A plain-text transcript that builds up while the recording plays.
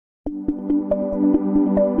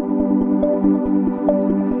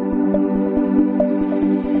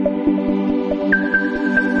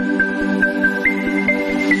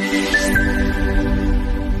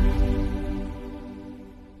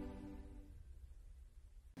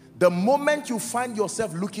The moment you find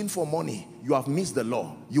yourself looking for money, you have missed the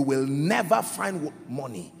law. You will never find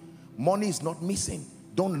money. Money is not missing.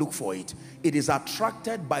 Don't look for it. It is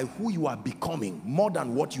attracted by who you are becoming more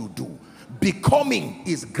than what you do. Becoming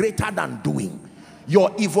is greater than doing.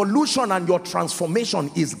 Your evolution and your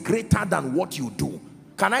transformation is greater than what you do.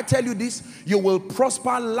 Can I tell you this? You will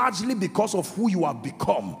prosper largely because of who you have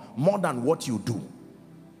become more than what you do.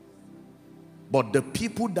 But the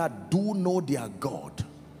people that do know their God,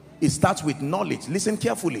 it starts with knowledge. Listen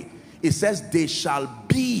carefully. It says they shall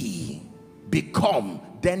become,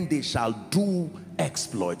 then they shall do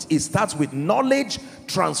exploits. It starts with knowledge,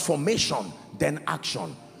 transformation, then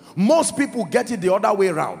action. Most people get it the other way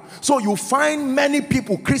around. So you find many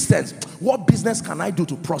people, Christians, what business can I do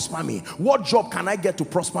to prosper me? What job can I get to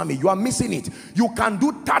prosper me? You are missing it. You can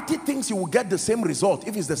do 30 things, you will get the same result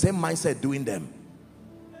if it's the same mindset doing them.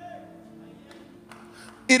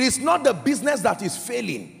 It is not the business that is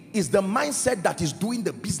failing. It's the mindset that is doing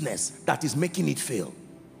the business that is making it fail.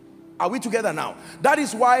 Are we together now? That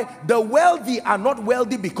is why the wealthy are not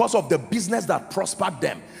wealthy because of the business that prospered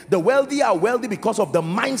them. The wealthy are wealthy because of the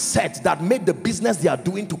mindset that made the business they are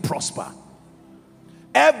doing to prosper.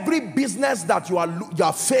 Every business that you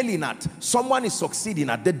are failing at, someone is succeeding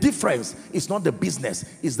at. The difference is not the business,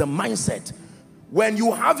 it's the mindset. When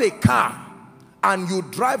you have a car and you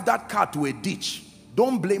drive that car to a ditch,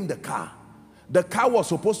 don't blame the car. The car was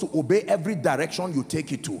supposed to obey every direction you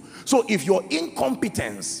take it to. So if your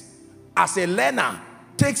incompetence as a learner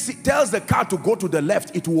tells the car to go to the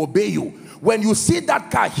left, it will obey you. When you see that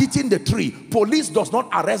car hitting the tree, police does not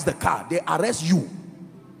arrest the car, they arrest you.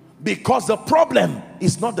 Because the problem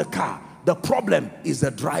is not the car, the problem is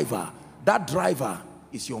the driver. That driver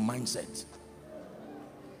is your mindset.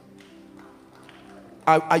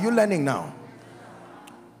 Are you learning now?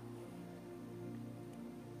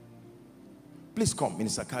 Please come,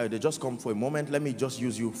 Minister Kayode, just come for a moment. Let me just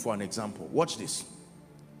use you for an example. Watch this.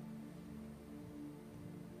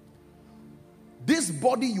 This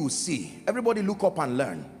body you see, everybody look up and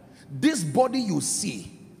learn. This body you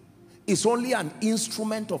see is only an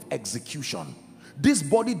instrument of execution. This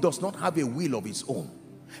body does not have a will of its own.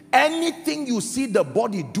 Anything you see the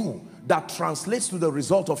body do that translates to the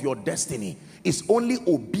result of your destiny is only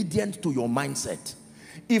obedient to your mindset.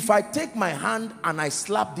 If I take my hand and I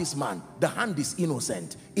slap this man, the hand is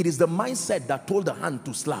innocent. It is the mindset that told the hand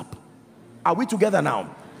to slap. Are we together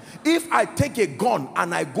now? If I take a gun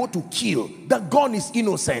and I go to kill, the gun is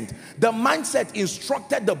innocent. The mindset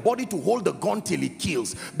instructed the body to hold the gun till it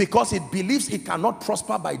kills because it believes it cannot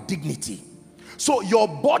prosper by dignity. So your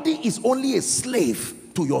body is only a slave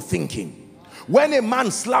to your thinking. When a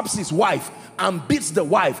man slaps his wife and beats the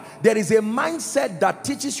wife, there is a mindset that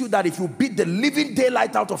teaches you that if you beat the living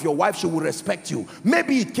daylight out of your wife, she will respect you.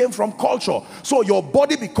 Maybe it came from culture. So your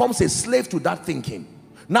body becomes a slave to that thinking.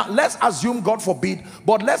 Now let's assume, God forbid,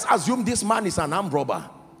 but let's assume this man is an armed robber.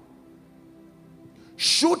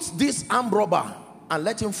 Shoot this armed robber and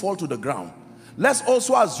let him fall to the ground. Let's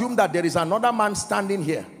also assume that there is another man standing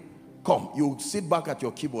here. Come, you sit back at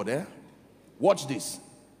your keyboard, eh? Watch this.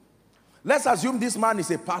 Let's assume this man is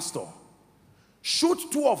a pastor.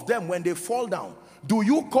 Shoot two of them when they fall down. Do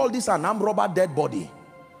you call this an armed robber dead body?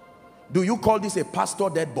 Do you call this a pastor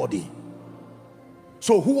dead body?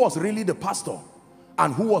 So who was really the pastor?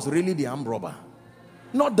 And who was really the armed robber?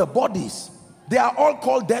 Not the bodies. They are all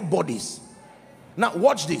called dead bodies. Now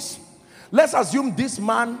watch this. Let's assume this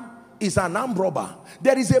man is an armed robber.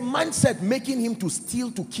 There is a mindset making him to steal,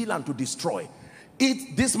 to kill, and to destroy.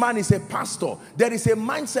 This man is a pastor. There is a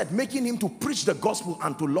mindset making him to preach the gospel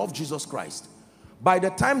and to love Jesus Christ. By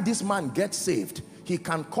the time this man gets saved, he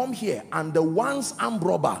can come here and the once armed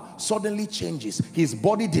robber suddenly changes. His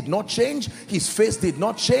body did not change, his face did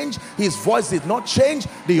not change, his voice did not change.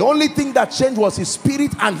 The only thing that changed was his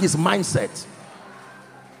spirit and his mindset.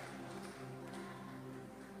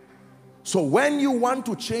 So when you want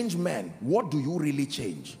to change men, what do you really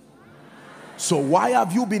change? So why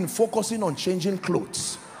have you been focusing on changing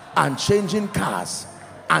clothes and changing cars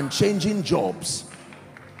and changing jobs?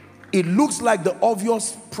 It looks like the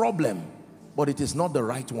obvious problem, but it is not the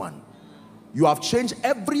right one. You have changed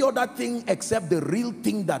every other thing except the real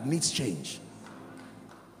thing that needs change.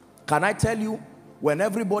 Can I tell you, when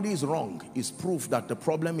everybody is wrong, it's proof that the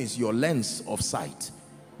problem is your lens of sight,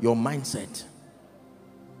 your mindset.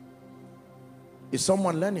 Is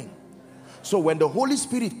someone learning? So when the Holy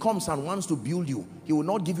Spirit comes and wants to build you, he will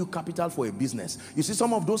not give you capital for a business. You see,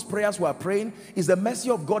 some of those prayers we are praying is the mercy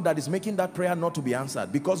of God that is making that prayer not to be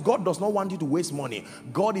answered, because God does not want you to waste money.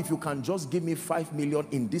 God, if you can just give me 5 million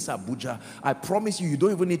in this Abuja, I promise you, you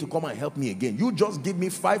don't even need to come and help me again. You just give me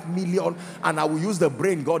 5 million and I will use the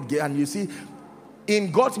brain God gave. And you see,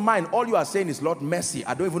 in God's mind, all you are saying is, Lord, mercy.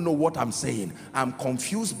 I don't even know what I'm saying. I'm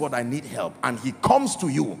confused, but I need help. And he comes to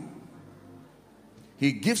you.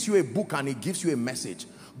 He gives you a book and he gives you a message.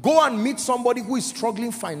 Go and meet somebody who is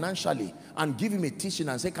struggling financially and give him a teaching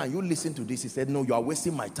and say, can you listen to this? He said, no, you are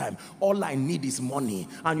wasting my time. All I need is money.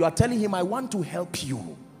 And you are telling him, I want to help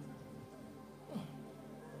you.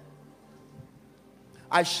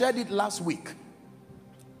 I shared it last week.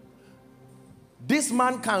 This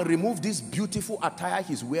man can remove this beautiful attire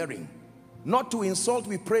he's wearing. Not to insult,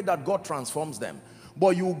 we pray that God transforms them.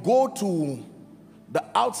 But you go to the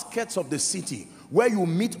outskirts of the city where you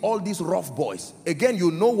meet all these rough boys. Again,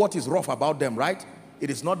 you know what is rough about them, right? It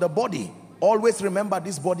is not the body. Always remember,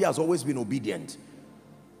 this body has always been obedient.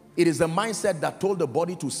 It is the mindset that told the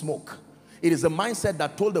body to smoke. It is the mindset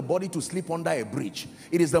that told the body to sleep under a bridge.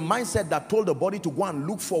 It is the mindset that told the body to go and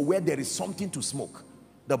look for where there is something to smoke.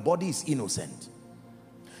 The body is innocent.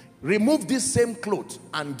 Remove this same cloth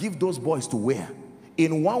and give those boys to wear.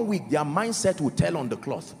 In 1 week, their mindset will tell on the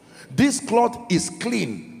cloth. This cloth is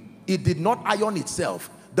clean. It did not iron itself.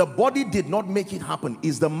 The body did not make it happen.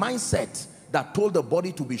 It's the mindset that told the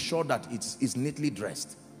body to be sure that it's neatly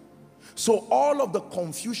dressed. So all of the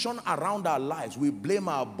confusion around our lives, we blame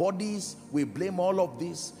our bodies, we blame all of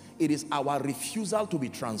this. It is our refusal to be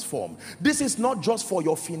transformed. This is not just for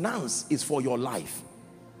your finance, it's for your life.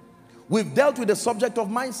 We've dealt with the subject of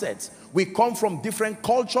mindsets. We come from different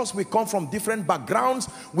cultures, we come from different backgrounds,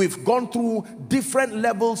 we've gone through different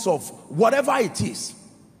levels of whatever it is.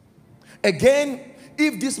 Again,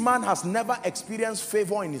 if this man has never experienced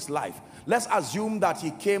favor in his life, let's assume that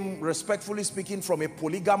he came, respectfully speaking, from a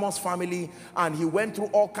polygamous family and he went through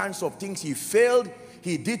all kinds of things. He failed.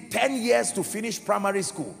 He did 10 years to finish primary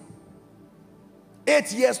school,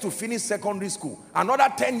 8 years to finish secondary school,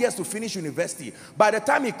 another 10 years to finish university. By the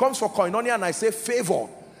time he comes for Koinonia and I say favor,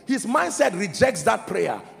 his mindset rejects that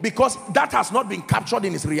prayer because that has not been captured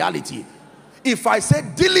in his reality. If I say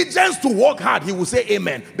diligence to work hard, he will say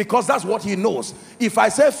amen, because that's what he knows. If I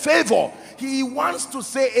say favor, he wants to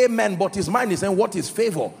say amen, but his mind is saying, what is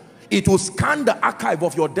favor? It will scan the archive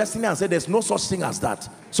of your destiny and say there's no such thing as that,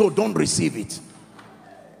 so don't receive it.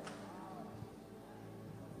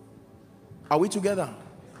 Are we together?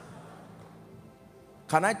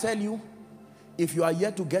 Can I tell you, if you are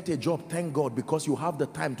yet to get a job, thank God, because you have the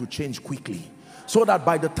time to change quickly. So that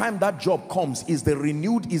by the time that job comes, is the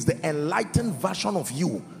renewed, is the enlightened version of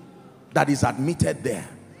you that is admitted there.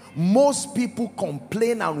 Most people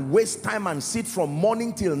complain and waste time and sit from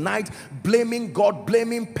morning till night blaming God,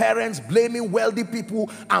 blaming parents, blaming wealthy people,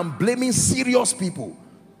 and blaming serious people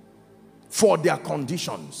for their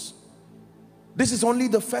conditions. This is only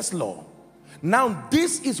the first law. Now,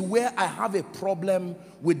 this is where I have a problem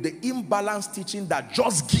with the imbalanced teaching that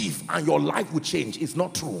just give and your life will change. It's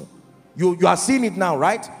not true. You are seeing it now,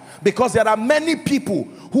 right? Because there are many people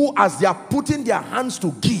who, as they are putting their hands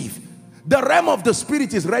to give, the realm of the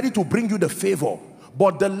spirit is ready to bring you the favor,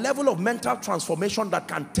 but the level of mental transformation that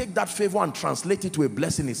can take that favor and translate it to a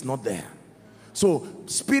blessing is not there. So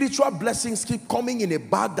spiritual blessings keep coming in a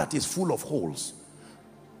bag that is full of holes.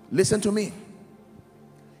 Listen to me.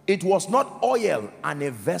 It was not oil and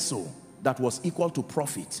a vessel that was equal to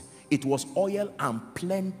profit. It was oil and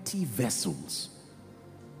plenty vessels.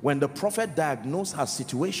 When the prophet diagnosed her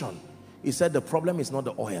situation, he said the problem is not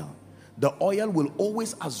the oil. The oil will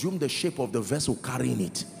always assume the shape of the vessel carrying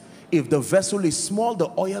it. If the vessel is small, the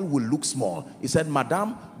oil will look small. He said,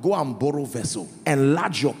 Madam, go and borrow vessel.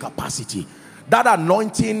 Enlarge your capacity. That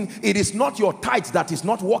anointing, it is not your tithe that is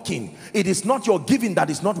not working. It is not your giving that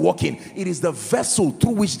is not working. It is the vessel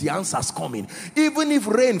through which the answers come in. Even if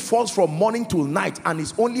rain falls from morning till night and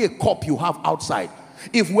it's only a cup you have outside,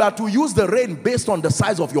 if we are to use the rain based on the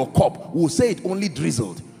size of your cup, we'll say it only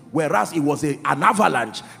drizzled, whereas it was an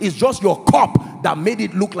avalanche. It's just your cup that made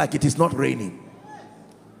it look like it is not raining.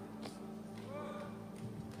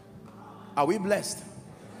 Are we blessed?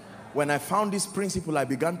 When I found this principle, I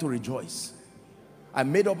began to rejoice. I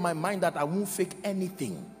made up my mind that I won't fake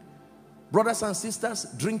anything. Brothers and sisters,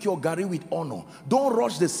 drink your garri with honor. Don't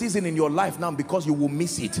rush the season in your life now, because you will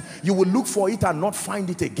miss it. You will look for it and not find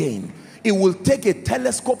it again. It will take a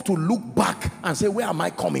telescope to look back and say, where am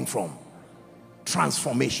I coming from?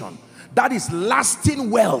 Transformation. That is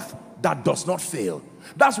lasting wealth that does not fail.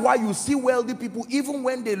 That's why you see wealthy people, even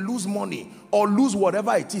when they lose money or lose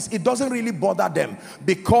whatever it is, it doesn't really bother them,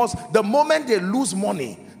 because the moment they lose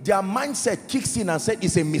money, their mindset kicks in and says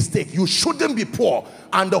it's a mistake. You shouldn't be poor.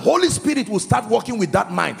 And the Holy Spirit will start working with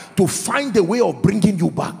that mind to find a way of bringing you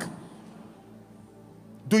back.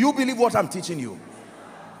 Do you believe what I'm teaching you?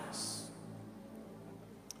 Yes.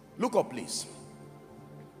 Look up, please.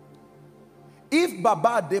 If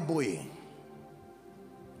Baba Adeboye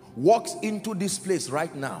walks into this place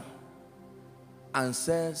right now and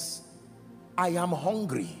says, I am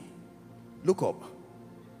hungry. Look up.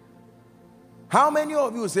 How many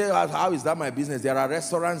of you say, how is that my business? There are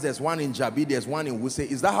restaurants, there's one in Jabi, there's one in Wuse.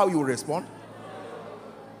 Is that how you respond?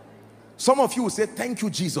 Some of you will say, thank you,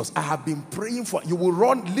 Jesus. I have been praying for you. Will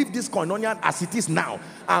run, leave this Koinonia as it is now,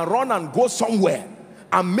 and run and go somewhere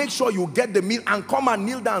and make sure you get the meal and come and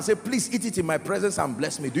kneel down and say, please eat it in my presence and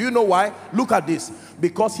bless me. Do you know why? Look at this.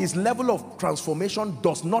 Because his level of transformation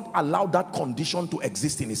does not allow that condition to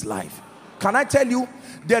exist in his life. Can I tell you,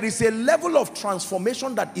 there is a level of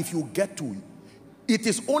transformation that if you get to, it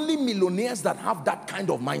is only millionaires that have that kind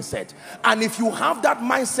of mindset. And if you have that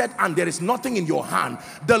mindset and there is nothing in your hand,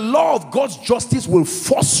 the law of God's justice will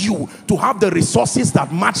force you to have the resources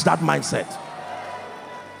that match that mindset.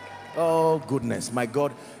 Oh goodness, my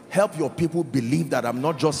God, help your people believe that I'm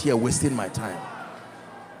not just here wasting my time.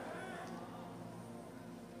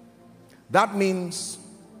 That means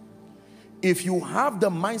if you have the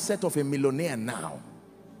mindset of a millionaire now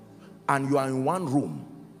and you are in one room,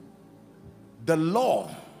 the law,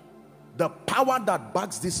 the power that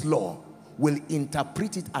backs this law will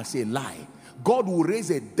interpret it as a lie. God will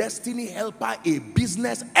raise a destiny helper, a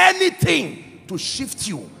business, anything to shift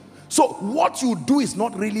you. So what you do is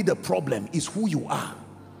not really the problem, it's who you are.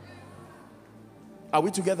 Are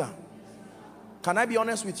we together? Can I be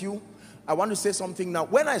honest with you? I want to say something now.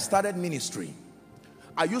 When I started ministry,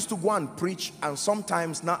 I used to go and preach, and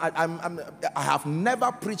sometimes now I have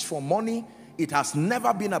never preached for money. It has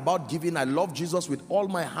never been about giving. I love Jesus with all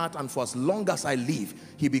my heart, and for as long as I live,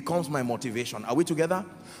 he becomes my motivation. Are we together?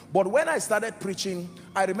 But when I started preaching,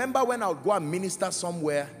 I remember when I would go and minister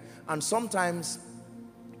somewhere, and sometimes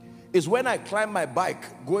it's when I climb my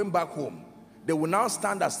bike going back home, they will now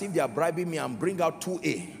stand as if they are bribing me and bring out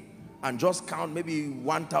 2A and just count maybe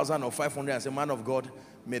 1,000 or 500 and say, man of God,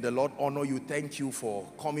 may the Lord honor you. Thank you for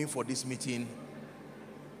coming for this meeting.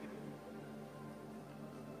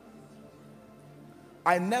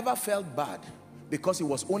 I never felt bad because it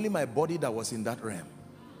was only my body that was in that realm.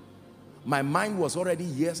 My mind was already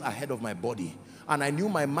years ahead of my body, and I knew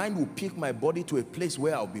my mind would pick my body to a place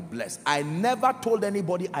where I'll be blessed. I never told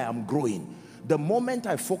anybody I am growing. The moment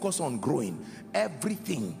I focus on growing,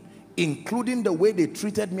 everything, including the way they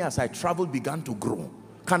treated me as I traveled, began to grow.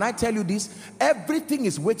 Can I tell you this? Everything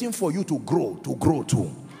is waiting for you to grow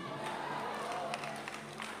too.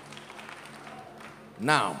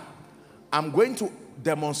 Now, I'm going to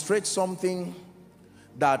demonstrate something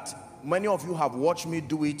that many of you have watched me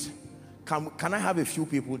do it. Can I have a few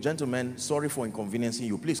people? Gentlemen, sorry for inconveniencing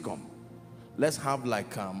you. Please come. Let's have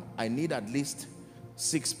like, I need at least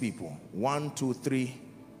 6 people. 1, 2, 3.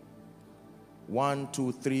 1,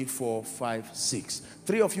 2, 3, 4, 5, 6.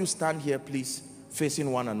 3 of you stand here, please,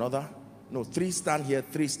 facing one another. No, 3 stand here,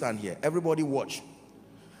 3 stand here. Everybody watch.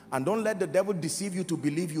 And don't let the devil deceive you to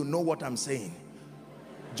believe you know what I'm saying.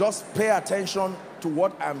 Just pay attention to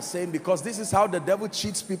what I'm saying, because this is how the devil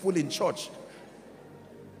cheats people in church.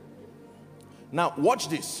 Now, watch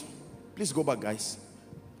this. Please go back, guys.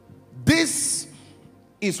 This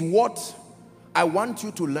is what I want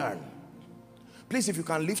you to learn. Please, if you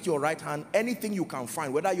can lift your right hand, anything you can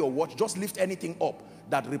find, whether your watch, just lift anything up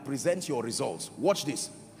that represents your results. Watch this.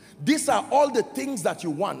 These are all the things that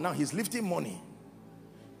you want. Now, he's lifting money.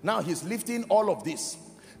 Now, he's lifting all of this.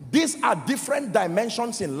 These are different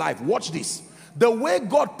dimensions in life. Watch this. The way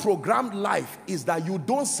God programmed life is that you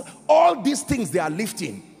don't, all these things they are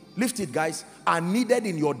lifting, lift it guys, are needed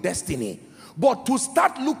in your destiny. But to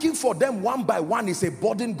start looking for them one by one is a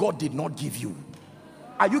burden God did not give you.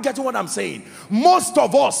 Are you getting what I'm saying? Most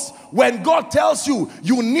of us, when God tells you,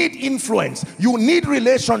 you need influence, you need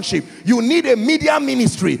relationship, you need a media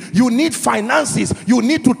ministry, you need finances, you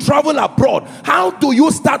need to travel abroad, how do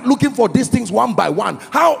you start looking for these things one by one?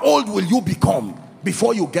 How old will you become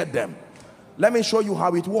before you get them? Let me show you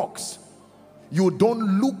how it works. You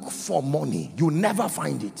don't look for money. You never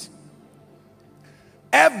find it.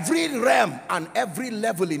 Every realm and every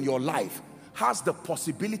level in your life has the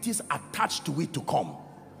possibilities attached to it to come.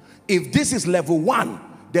 If this is level 1,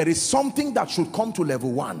 there is something that should come to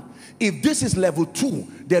level 1. If this is level 2,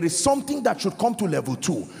 there is something that should come to level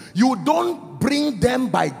 2. You don't bring them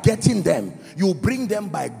by getting them. You bring them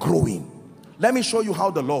by growing. Let me show you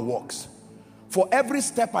how the law works. For every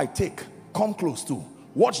step I take, come close to.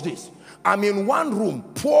 Watch this. I'm in one room,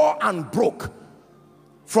 poor and broke,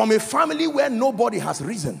 from a family where nobody has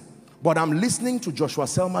risen. But I'm listening to Joshua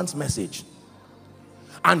Selman's message.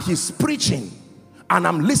 And he's preaching. And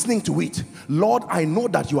I'm listening to it. Lord, I know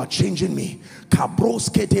that you are changing me. Watch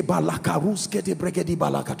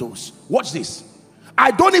this.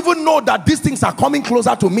 I don't even know that these things are coming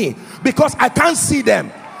closer to me because I can't see them.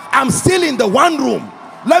 I'm still in the one room.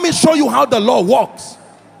 Let me show you how the law works.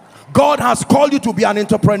 God has called you to be an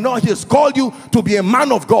entrepreneur. He has called you to be a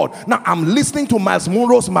man of God. Now I'm listening to Miles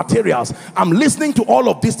Monroe's materials. I'm listening to all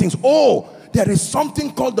of these things. Oh, there is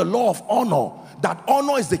something called the law of honor. That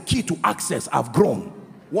honor is the key to access. I've grown.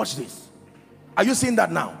 Watch this. Are you seeing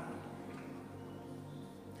that now?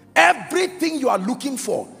 Everything you are looking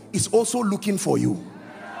for is also looking for you.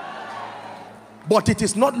 But it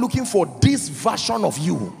is not looking for this version of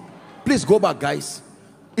you. Please go back, guys.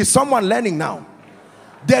 Is someone learning now?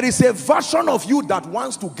 There is a version of you that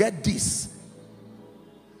wants to get this.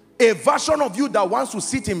 A version of you that wants to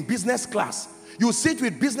sit in business class. You sit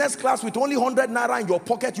with business class with only 100 naira in your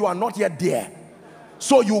pocket. You are not yet there.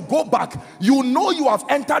 So you go back. You know you have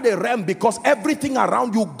entered a realm because everything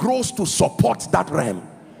around you grows to support that realm.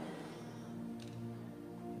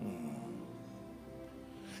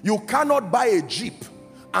 You cannot buy a Jeep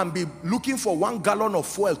and be looking for 1 gallon of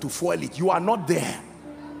fuel to fuel it. You are not there.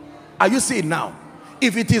 Are you seeing now?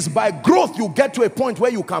 If it is by growth you get to a point where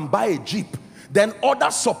you can buy a Jeep, then other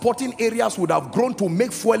supporting areas would have grown to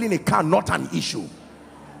make fueling a car not an issue.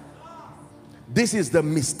 This is the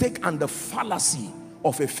mistake and the fallacy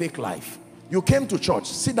of a fake life. You came to church,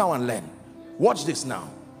 sit down and learn. Watch this now.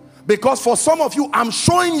 Because for some of you, I'm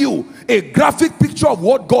showing you a graphic picture of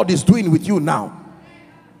what God is doing with you now.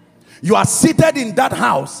 You are seated in that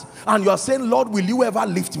house and you are saying, Lord, will you ever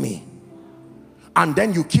lift me? And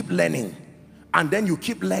then you keep learning. And then you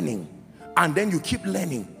keep learning. And then you keep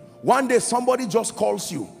learning. One day somebody just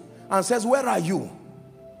calls you and says, where are you?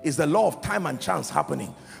 It's the law of time and chance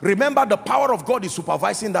happening. Remember, the power of God is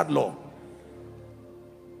supervising that law.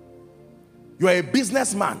 You are a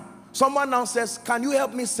businessman. Someone now says, can you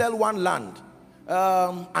help me sell one land?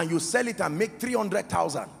 And you sell it and make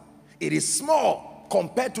 300,000. It is small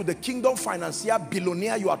compared to the kingdom financier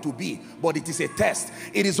billionaire you are to be, but it is a test.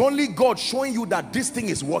 It is only God showing you that this thing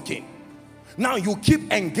is working. Now you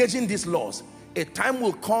keep engaging these laws. A time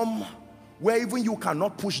will come where even you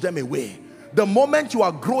cannot push them away. The moment you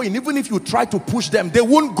are growing, even if you try to push them, they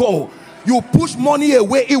won't go. You push money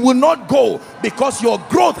away, it will not go because your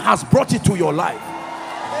growth has brought it to your life.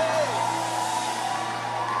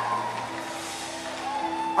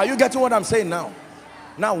 Are you getting what I'm saying now?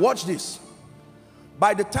 Now watch this.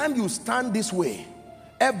 By the time you stand this way,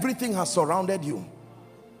 everything has surrounded you.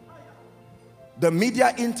 The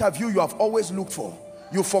media interview you have always looked for,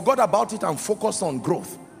 you forgot about it and focused on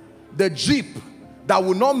growth. The Jeep that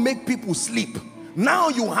will not make people sleep. Now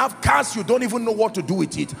you have cars you don't even know what to do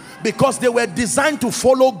with it because they were designed to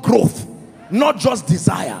follow growth, not just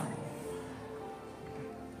desire.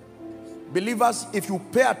 Believers, if you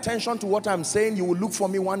pay attention to what I'm saying, you will look for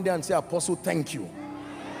me one day and say, Apostle, thank you.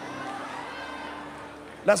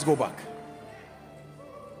 Let's go back.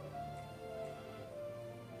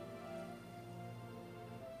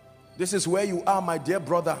 This is where you are, my dear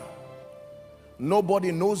brother.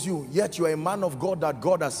 Nobody knows you, yet you are a man of God that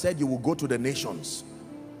God has said you will go to the nations.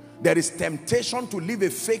 There is temptation to live a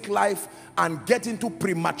fake life and get into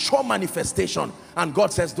premature manifestation. And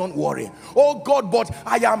God says, don't worry. Oh God, but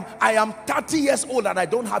I am 30 years old and I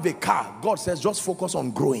don't have a car. God says, just focus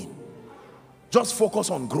on growing. Just focus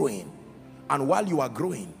on growing. And while you are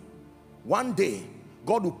growing, one day,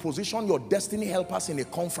 God will position your destiny helpers in a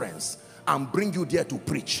conference and bring you there to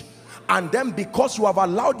preach. And then because you have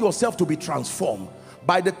allowed yourself to be transformed,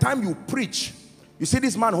 by the time you preach, you see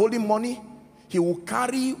this man holding money, he will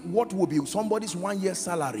carry what will be somebody's 1 year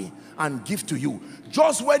salary and give to you.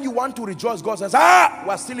 Just when you want to rejoice, God says,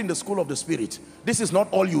 we're still in the school of the Spirit. This is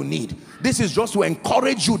not all you need. This is just to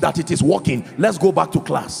encourage you that it is working. Let's go back to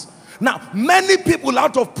class. Now, many people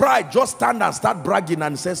out of pride just stand and start bragging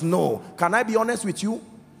and says, no. Can I be honest with you?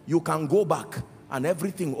 You can go back and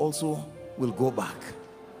everything also will go back.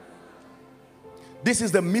 This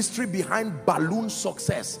is the mystery behind balloon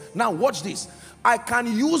success. Now watch this. I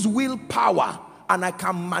can use willpower and I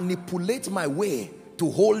can manipulate my way to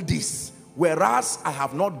hold this, whereas I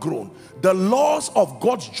have not grown. The laws of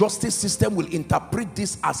God's justice system will interpret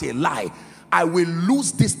this as a lie I will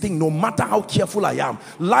lose this thing no matter how careful I am.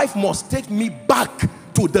 Life must take me back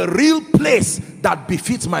to the real place that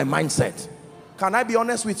befits my mindset. Can I be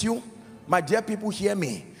honest with you? My dear people, hear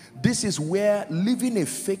me. This is where living a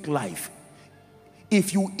fake life,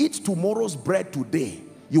 if you eat tomorrow's bread today,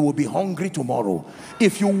 you will be hungry tomorrow.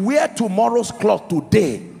 If you wear tomorrow's cloth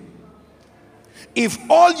today, if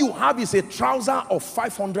all you have is a trouser of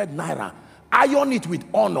 500 naira, iron it with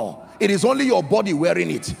honor. It is only your body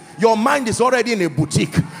wearing it. Your mind is already in a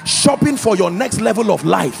boutique, shopping for your next level of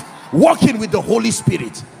life, walking with the Holy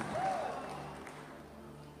Spirit.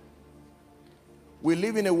 We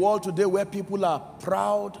live in a world today where people are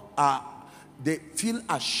proud, they feel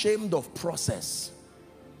ashamed of process.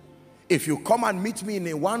 If you come and meet me in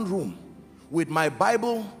a one room with my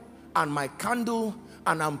Bible and my candle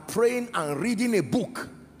and I'm praying and reading a book,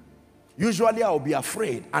 usually I'll be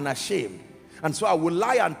afraid and ashamed. And so I will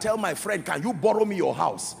lie and tell my friend, can you borrow me your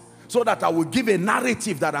house? So that I will give a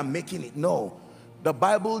narrative that I'm making it. No, the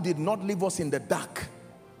Bible did not leave us in the dark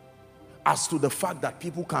as to the fact that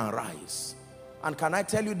people can rise. And can I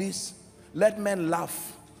tell you this? Let men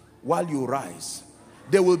laugh while you rise.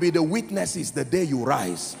 They will be the witnesses the day you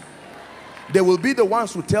rise. They will be the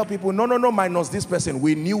ones who tell people, no, minus this person.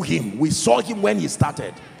 We knew him. We saw him when he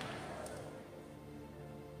started.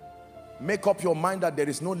 Make up your mind that there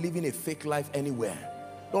is no living a fake life anywhere.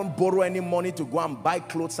 Don't borrow any money to go and buy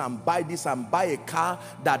clothes and buy this and buy a car.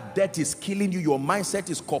 That debt is killing you. Your mindset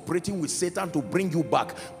is cooperating with Satan to bring you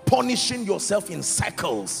back. Punishing yourself in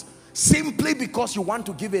cycles. Simply because you want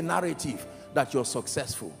to give a narrative that you're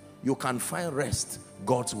successful. You can find rest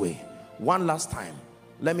God's way. One last time,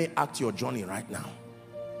 let me act your journey right now.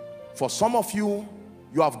 For some of you,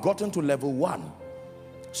 you have gotten to level 1.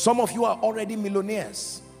 Some of you are already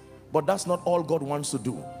millionaires, but that's not all God wants to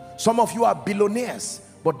do. Some of you are billionaires,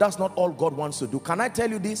 but that's not all God wants to do. Can I tell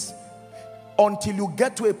you this? Until you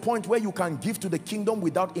get to a point where you can give to the kingdom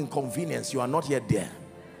without inconvenience, you are not yet there.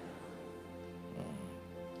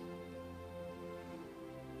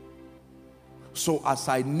 So as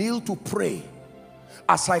I kneel to pray,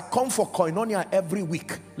 as I come for Koinonia every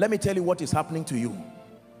week, let me tell you what is happening to you.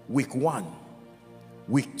 Week 1,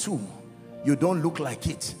 week 2, you don't look like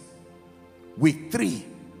it. Week 3,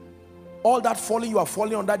 all that falling, you are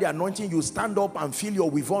falling under the anointing, you stand up and feel your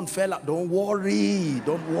weave-on fell out. Don't worry,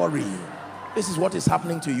 don't worry. This is what is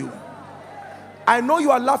happening to you. I know you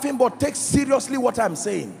are laughing, but take seriously what I'm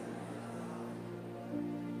saying.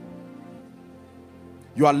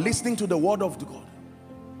 You are listening to the word of God.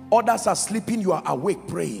 Others are sleeping, you are awake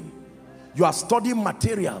praying. You are studying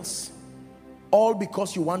materials. All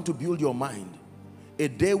because you want to build your mind. A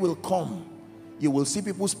day will come, you will see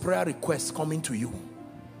people's prayer requests coming to you.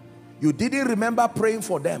 You didn't remember praying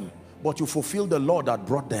for them, but you fulfilled the law that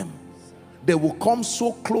brought them. They will come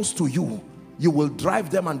so close to you, you will drive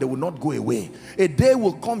them and they will not go away. A day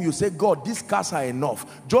will come, you say, God, these cars are enough.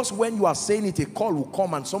 Just when you are saying it, a call will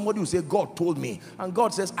come and somebody will say, God told me. And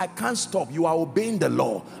God says, I can't stop. You are obeying the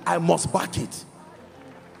law. I must back it.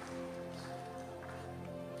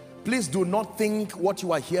 Please do not think what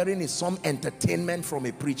you are hearing is some entertainment from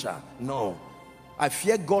a preacher. No. I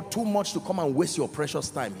fear God too much to come and waste your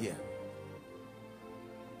precious time here.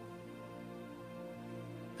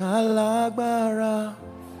 Alagbara.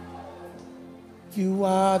 You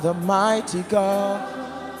are the mighty God.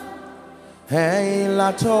 Hey,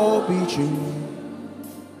 Latobiju.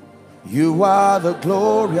 You are the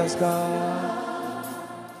glorious God.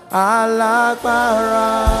 Alagbara.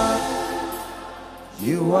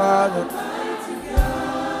 You are the mighty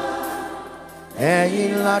God.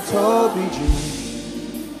 Hey, Latobiju.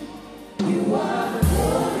 You are the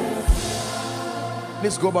glorious God.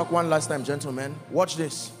 Please go back one last time, gentlemen. Watch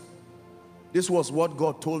this. This was what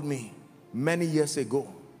God told me many years ago.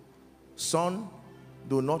 Son,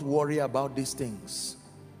 do not worry about these things.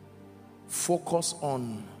 Focus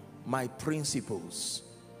on my principles.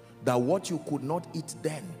 That what you could not eat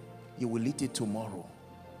then, you will eat it tomorrow.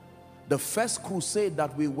 The first crusade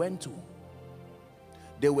that we went to,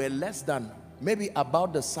 they were less than, maybe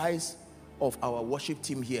about the size of our worship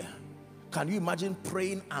team here. Can you imagine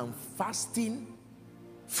praying and fasting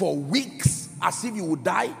for weeks as if you would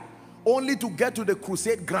die, only to get to the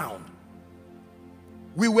crusade ground?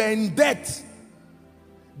 We were in debt.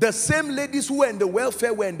 The same ladies who were in the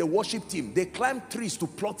welfare were in the worship team. They climbed trees to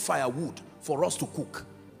pluck firewood for us to cook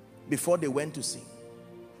before they went to sing.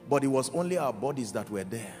 But it was only our bodies that were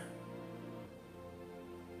there.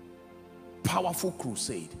 Powerful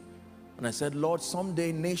crusade. And I said, Lord,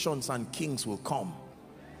 someday nations and kings will come.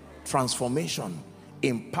 Transformation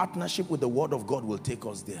in partnership with the word of God will take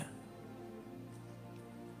us there.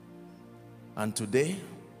 And today,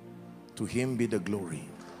 To him be the glory.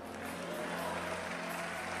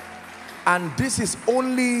 And this is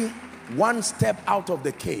only one step out of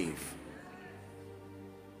the cave.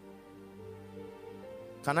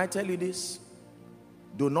 Can I tell you this?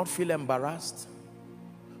 Do not feel embarrassed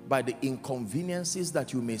by the inconveniences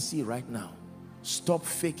that you may see right now. Stop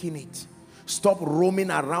faking it. Stop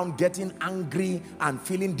roaming around getting angry and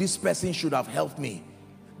feeling this person should have helped me.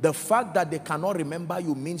 The fact that they cannot remember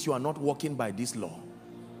you means you are not walking by this law.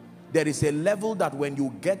 There is a level that when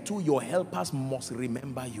you get to, your helpers must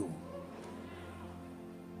remember you.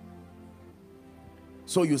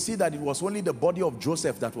 So you see that it was only the body of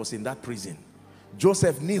Joseph that was in that prison.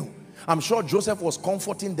 Joseph knew. I'm sure Joseph was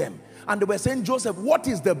comforting them. And they were saying, Joseph, what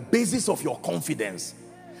is the basis of your confidence?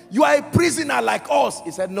 You are a prisoner like us.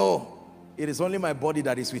 He said, no, it is only my body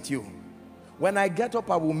that is with you. When I get up,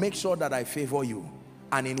 I will make sure that I favor you.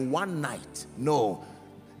 And in one night, no.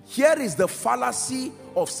 Here is the fallacy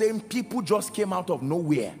of saying people just came out of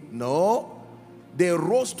nowhere. No. They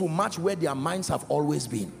rose to match where their minds have always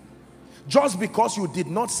been. Just because you did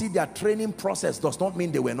not see their training process does not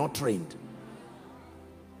mean they were not trained.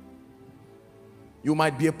 You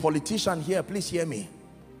might be a politician here, please hear me.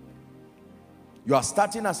 You are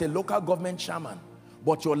starting as a local government chairman,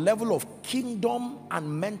 but your level of kingdom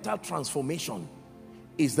and mental transformation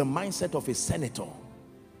is the mindset of a senator,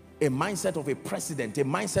 a mindset of a president, a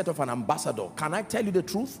mindset of an ambassador. Can I tell you the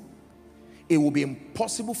truth? It will be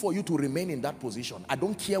impossible for you to remain in that position. I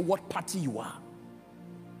don't care what party you are.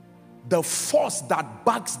 The force that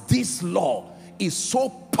backs this law is so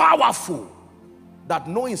powerful that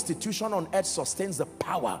no institution on earth sustains the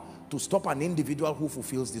power to stop an individual who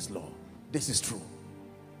fulfills this law. This is true.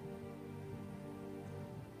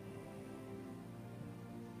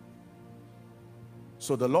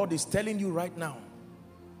 So the Lord is telling you right now,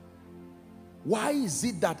 why is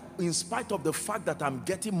it that in spite of the fact that I'm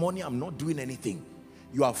getting money, I'm not doing anything?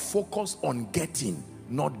 You are focused on getting,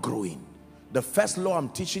 not growing. The first law I'm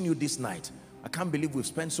teaching you this night, I can't believe we've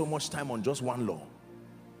spent so much time on just one law.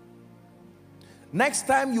 Next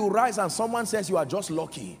time you rise and someone says you are just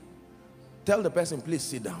lucky, tell the person, please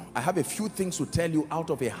sit down. I have a few things to tell you out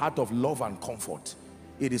of a heart of love and comfort.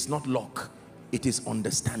 It is not luck, it is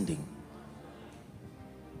understanding.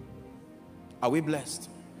 Are we blessed?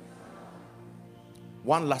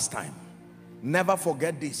 One last time. Never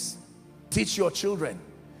forget this. Teach your children.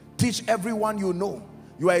 Teach everyone you know.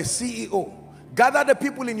 You are a CEO. Gather the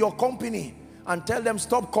people in your company and tell them,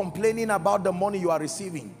 stop complaining about the money you are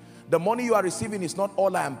receiving. The money you are receiving is not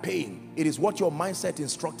all I am paying. It is what your mindset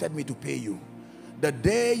instructed me to pay you. The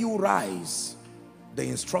day you rise, the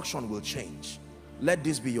instruction will change. Let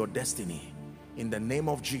this be your destiny in the name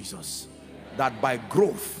of Jesus. That by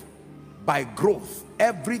growth,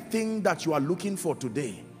 everything that you are looking for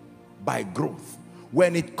today, by growth.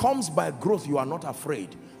 When it comes by growth, you are not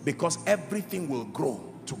afraid because everything will grow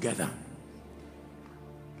together.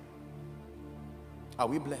 Are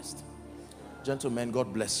we blessed? Gentlemen,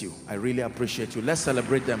 God bless you. I really appreciate you. Let's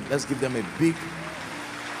celebrate them. Let's give them a big...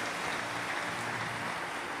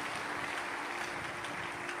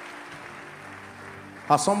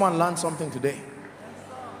 Has someone learned something today?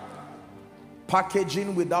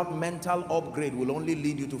 Packaging without mental upgrade will only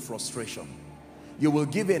lead you to frustration. You will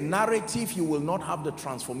give a narrative, you will not have the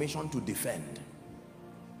transformation to defend.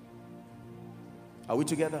 Are we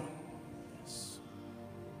together? Yes.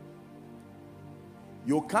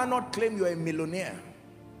 You cannot claim you're a millionaire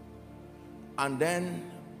and then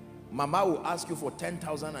mama will ask you for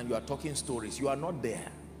 10,000 and you are talking stories. You are not there.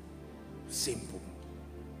 Simple.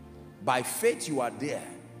 By faith you are there.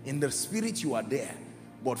 In the spirit you are there.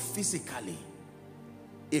 But physically,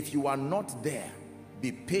 if you are not there,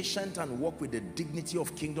 be patient and walk with the dignity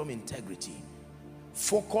of kingdom integrity.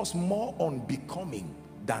 Focus more on becoming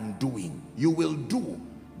than doing. You will do,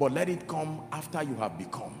 but let it come after you have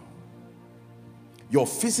become. Your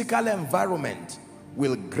physical environment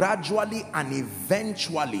will gradually and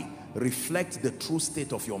eventually reflect the true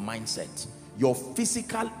state of your mindset. Your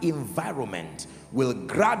physical environment will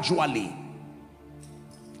gradually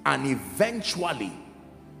and eventually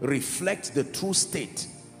reflect the true state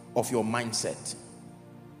of your mindset.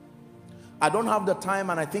 I don't have the time,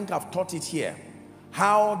 and I think I've taught it here,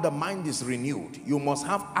 how the mind is renewed. You must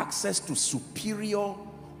have access to superior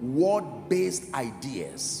word-based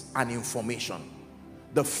ideas and information.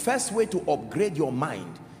 The first way to upgrade your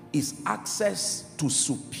mind is access to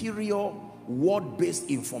superior word-based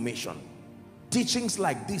information. Teachings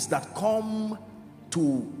like this that come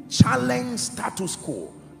to challenge status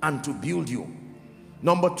quo and to build you.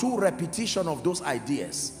 Number two, repetition of those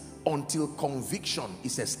ideas until conviction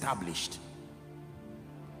is established.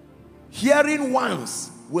 Hearing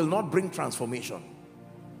once will not bring transformation.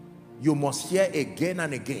 You must hear again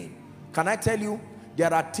and again. Can I tell you,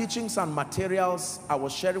 there are teachings and materials I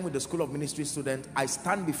was sharing with the School of Ministry students. I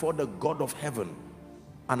stand before the God of heaven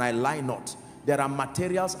and I lie not. There are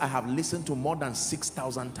materials I have listened to more than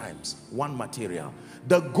 6,000 times. One material.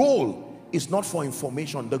 The goal is not for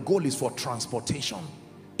information. The goal is for transportation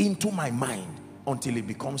into my mind until it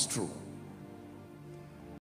becomes true.